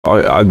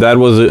That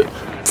was a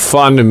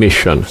fun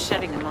mission.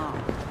 Shutting them off.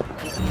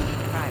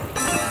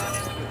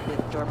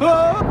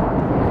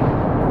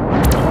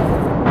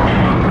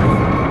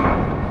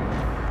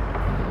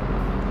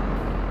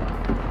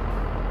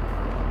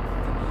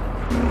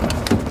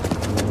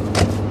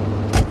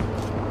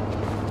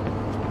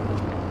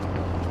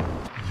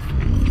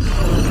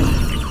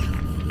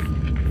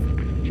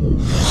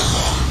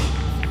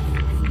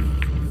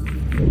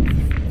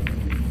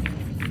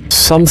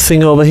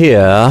 Something over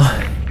here.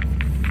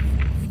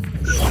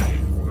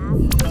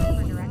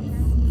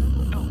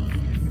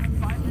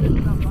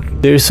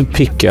 There's a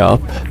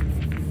pickup.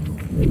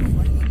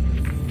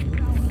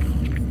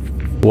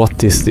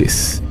 What is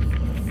this?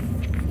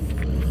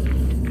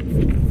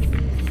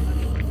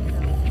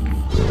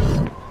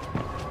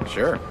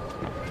 Sure.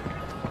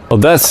 Oh,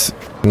 that's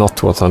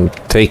not what I'm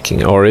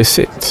taking, or is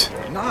it?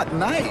 Not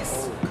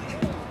nice.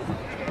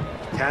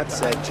 Kat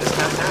said just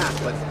have that,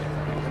 but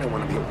I don't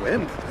want to be a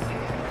wimp.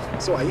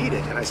 So I eat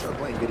it and I start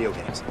playing video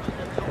games.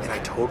 And I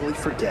totally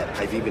forget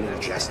I've even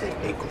ingested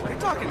a gram. You're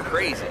talking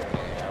crazy.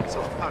 So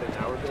about an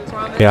hour goes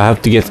by. Yeah, I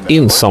have to get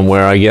in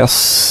somewhere, I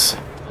guess.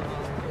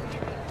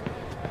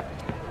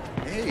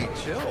 Hey,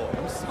 chill.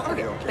 I'm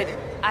sorry, okay?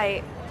 But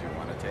I... Do you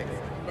want to take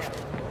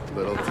a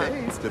little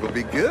taste? It'll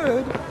be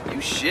good.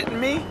 You shitting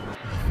me?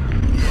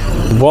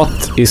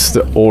 What is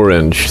the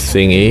orange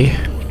thingy?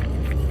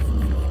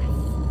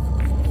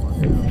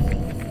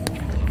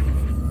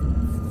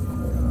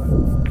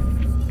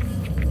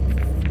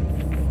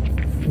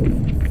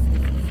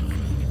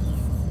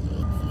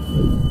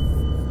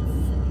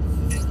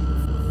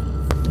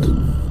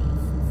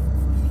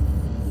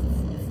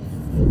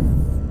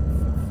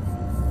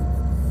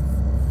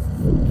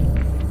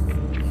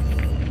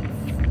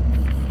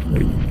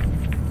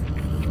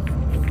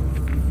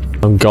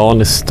 I'm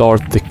gonna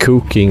start the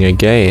cooking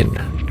again.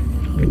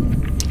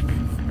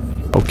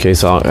 Okay,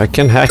 so I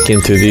can hack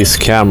into these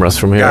cameras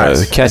from here.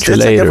 Guys, Catch you has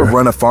later. ever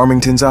run a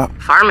Farmington's up?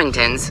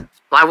 Farmington's?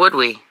 Why would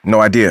we?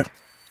 No idea.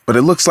 But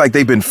it looks like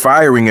they've been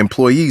firing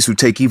employees who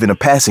take even a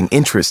passing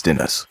interest in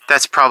us.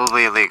 That's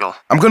probably illegal.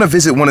 I'm gonna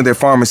visit one of their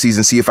pharmacies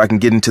and see if I can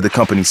get into the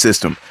company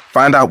system.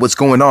 Find out what's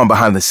going on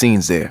behind the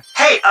scenes there.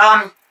 Hey,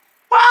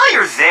 while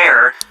you're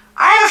there,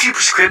 I have a few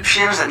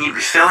prescriptions that need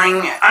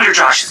refilling, under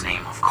Josh's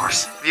name, of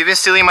course. Have you been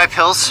stealing my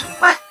pills?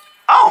 What?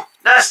 Oh,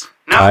 no.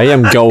 I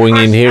am going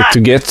in here to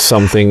get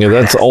something.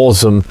 That's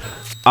awesome.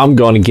 I'm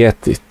gonna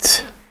get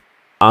it.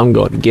 I'm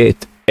gonna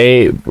get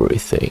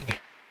everything.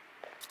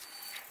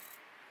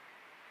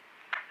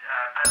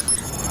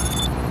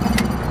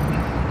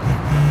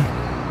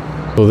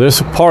 So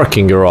there's a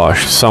parking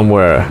garage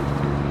somewhere.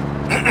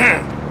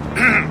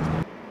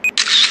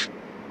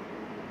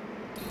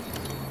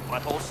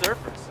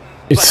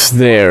 It's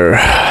there.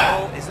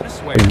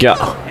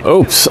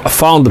 Oops, I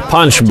found the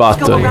punch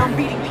button.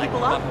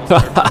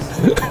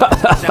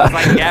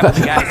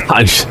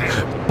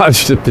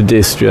 Punch the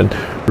pedestrian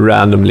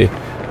randomly.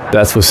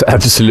 That was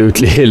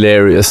absolutely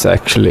hilarious,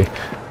 actually.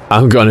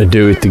 I'm gonna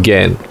do it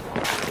again.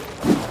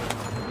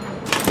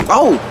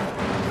 Oh!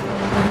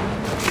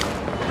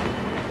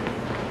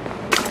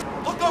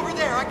 Look over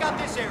there, I got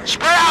this area.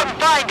 Spread out and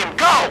find him,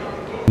 go!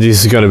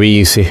 This is gonna be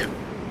easy.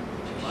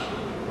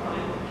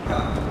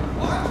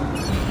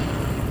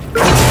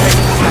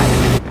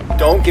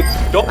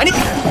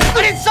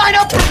 I didn't sign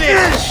up for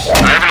this! I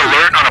have an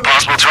alert on a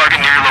possible target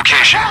near your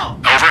location.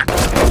 Over.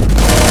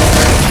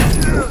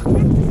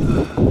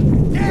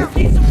 Damn,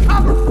 need some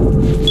cover!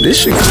 This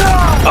should...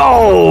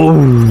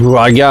 Oh,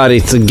 I got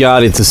it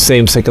the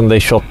same second they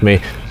shot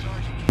me.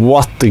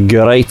 What a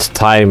great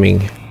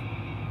timing.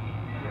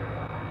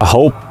 I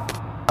hope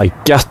I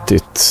got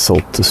it, so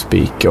to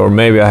speak. Or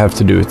maybe I have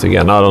to do it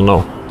again, I don't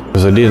know.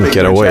 Because I didn't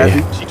get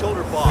away. She told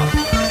her boss.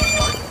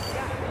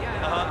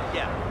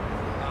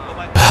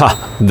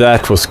 Ha,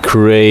 that was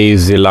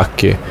crazy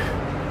lucky.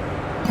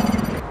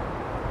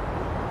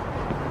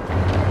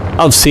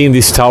 I've seen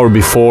this tower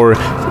before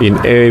in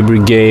every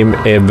game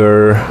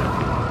ever.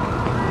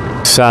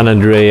 San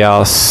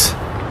Andreas.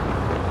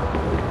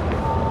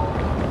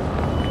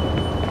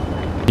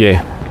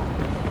 Yeah.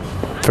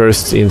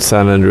 First in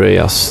San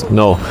Andreas.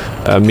 No,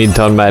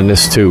 Midtown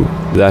Madness 2.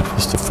 That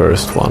was the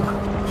first one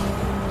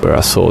where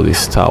I saw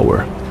this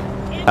tower.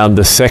 And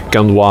the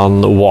second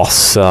one was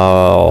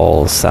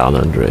San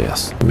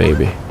Andreas,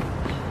 maybe.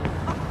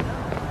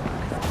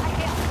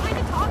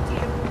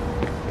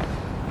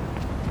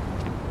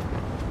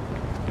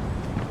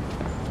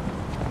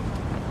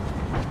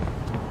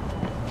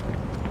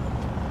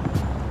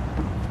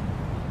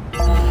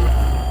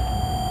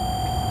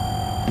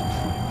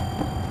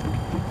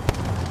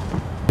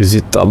 Is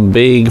it a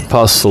big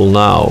puzzle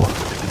now?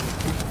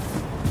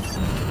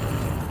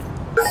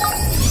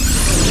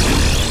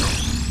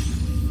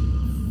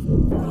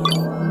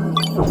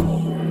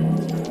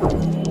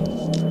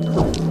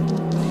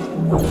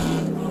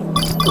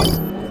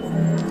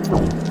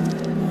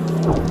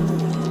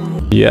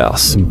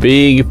 Yes,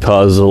 big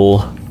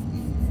puzzle.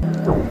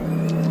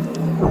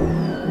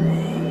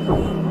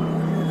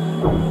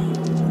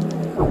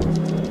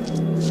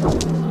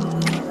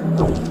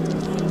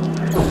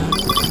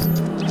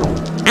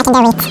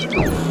 Can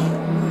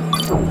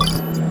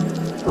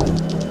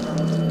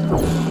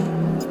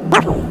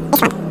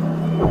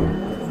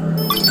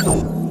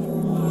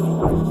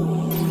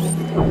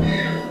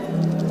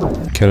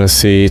I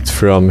see it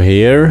from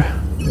here? I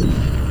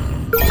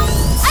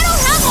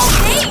don't have all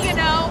day, you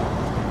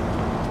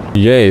know.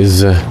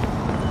 Yes.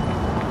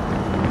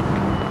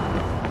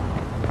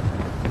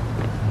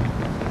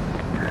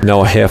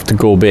 Now I have to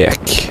go back.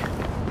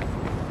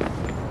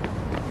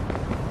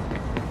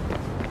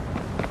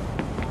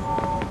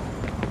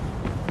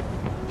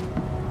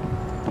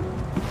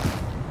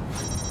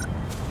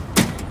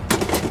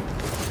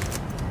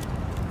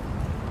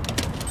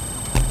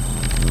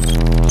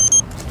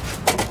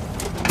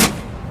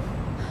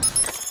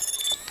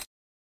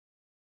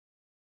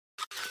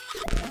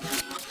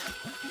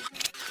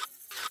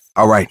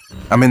 All right,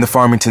 I'm in the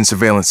Farmington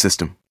surveillance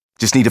system.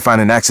 Just need to find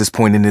an access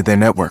point into their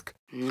network.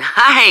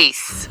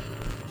 Nice!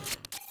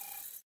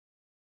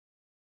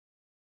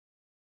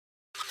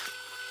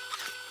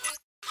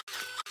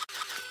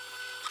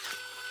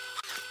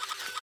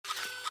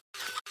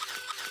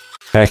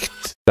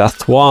 Hacked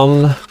that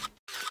one.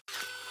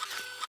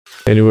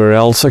 Anywhere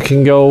else I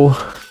can go?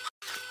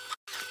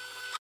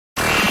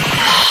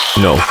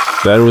 No,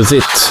 that was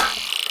it.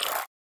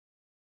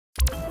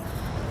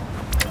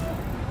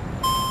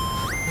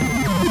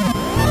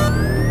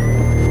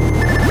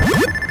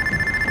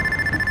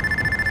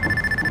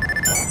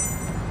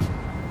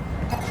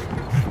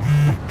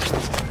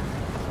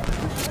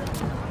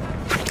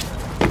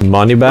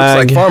 Money bag.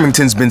 Looks like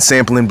Farmington's been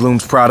sampling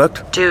Bloom's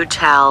product. Do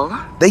tell.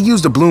 They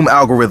used a Bloom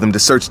algorithm to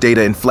search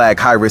data and flag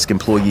high-risk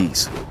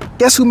employees.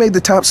 Guess who made the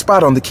top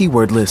spot on the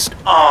keyword list?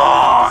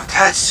 Oh,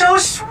 that's so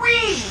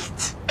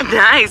sweet.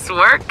 Nice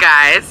work,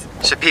 guys.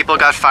 So people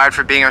got fired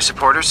for being our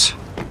supporters?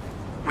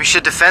 We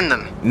should defend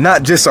them.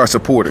 Not just our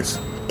supporters.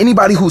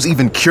 Anybody who's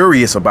even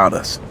curious about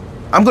us.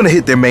 I'm gonna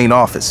hit their main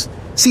office.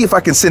 See if I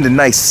can send a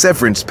nice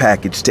severance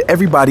package to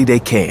everybody they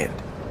can.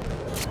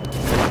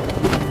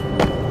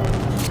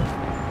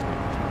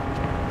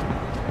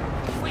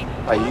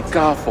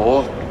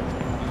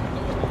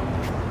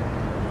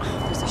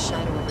 There's a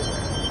shadow over there.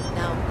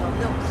 Now,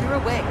 no, clear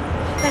away.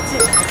 That's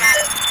it. I got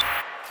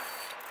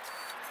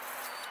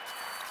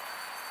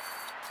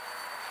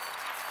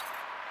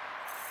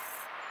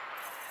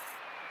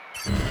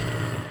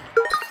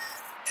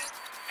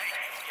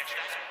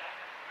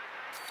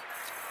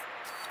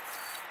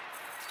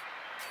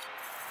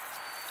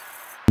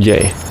it.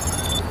 Yay.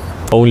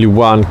 Only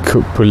one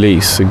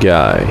police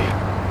guy.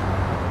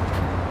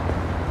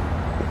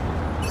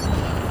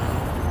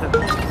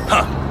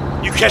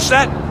 You catch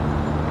that?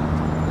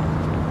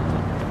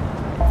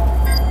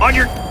 On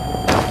your...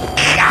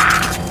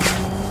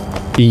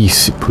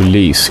 Easy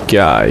police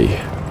guy.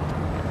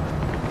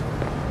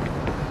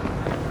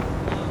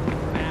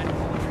 Mad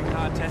poetry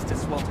contest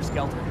is Swelter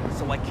Skelter,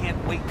 so I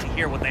can't wait to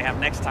hear what they have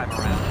next time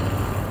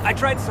around. I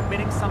tried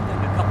submitting something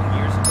a couple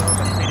years ago,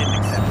 but they didn't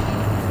accept it.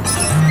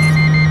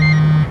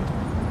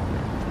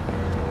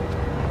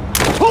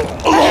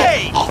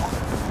 Hey!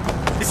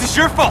 This is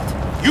your fault.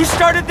 You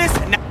started this,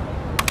 and now...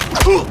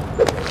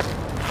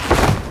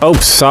 Oh,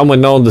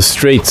 someone on the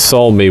street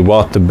saw me.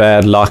 What a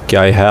bad luck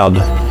I had.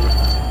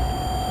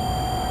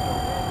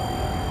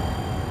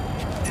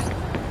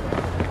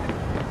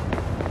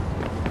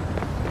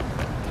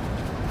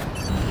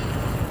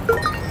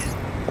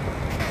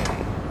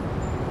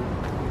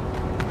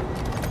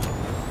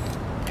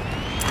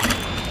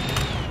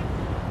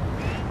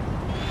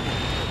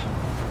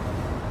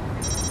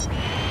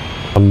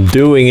 I'm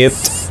doing it.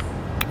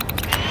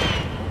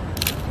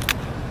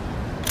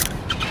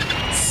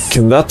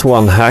 Can that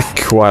one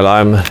hack while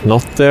I'm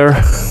not there?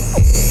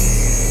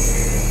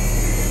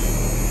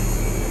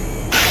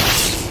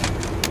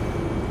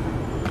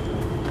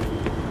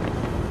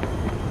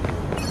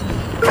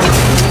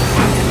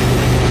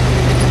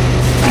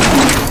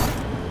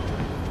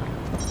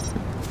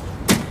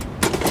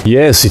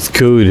 Yes, it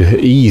could.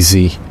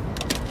 Easy.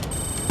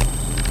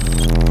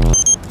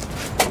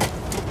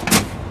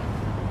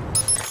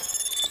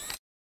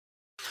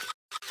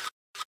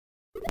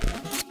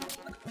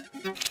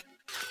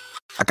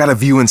 I got a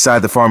view inside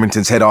the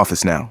Farmington's head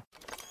office now.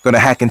 Gonna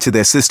hack into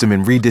their system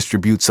and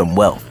redistribute some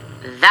wealth.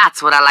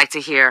 That's what I like to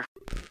hear.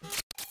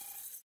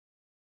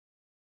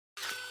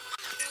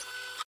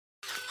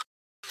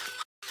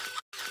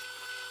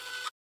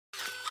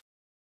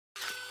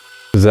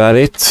 Is that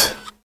it?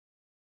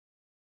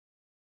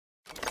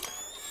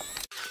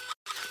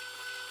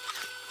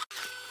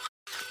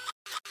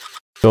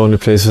 The only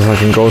places I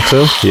can go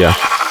to? Yeah.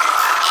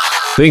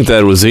 I think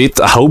that was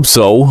it. I hope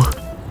so.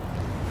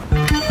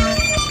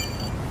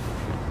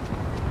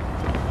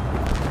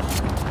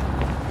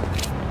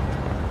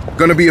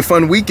 Gonna be a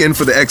fun weekend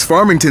for the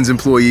ex-Farmington's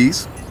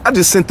employees. I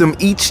just sent them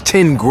each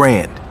 10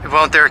 grand.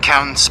 Won't their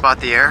accountant spot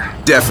the error?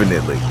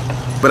 Definitely.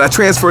 But I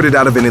transferred it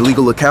out of an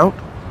illegal account,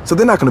 so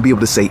they're not gonna be able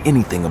to say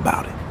anything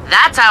about it.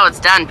 That's how it's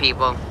done,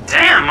 people.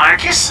 Damn,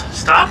 Marcus.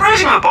 Stop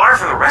raising the bar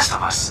for the rest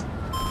of us.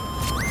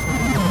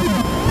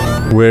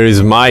 Where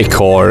is my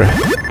car?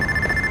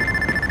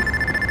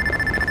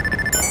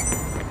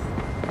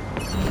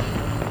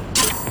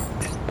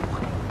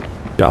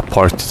 Yeah,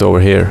 parked it over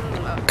here.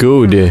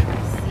 Good.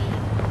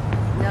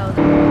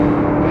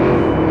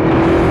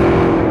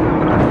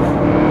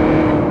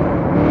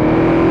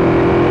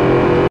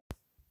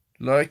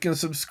 Like and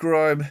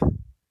subscribe.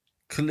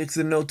 Click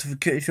the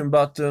notification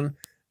button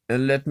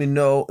and let me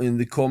know in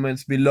the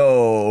comments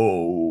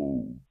below.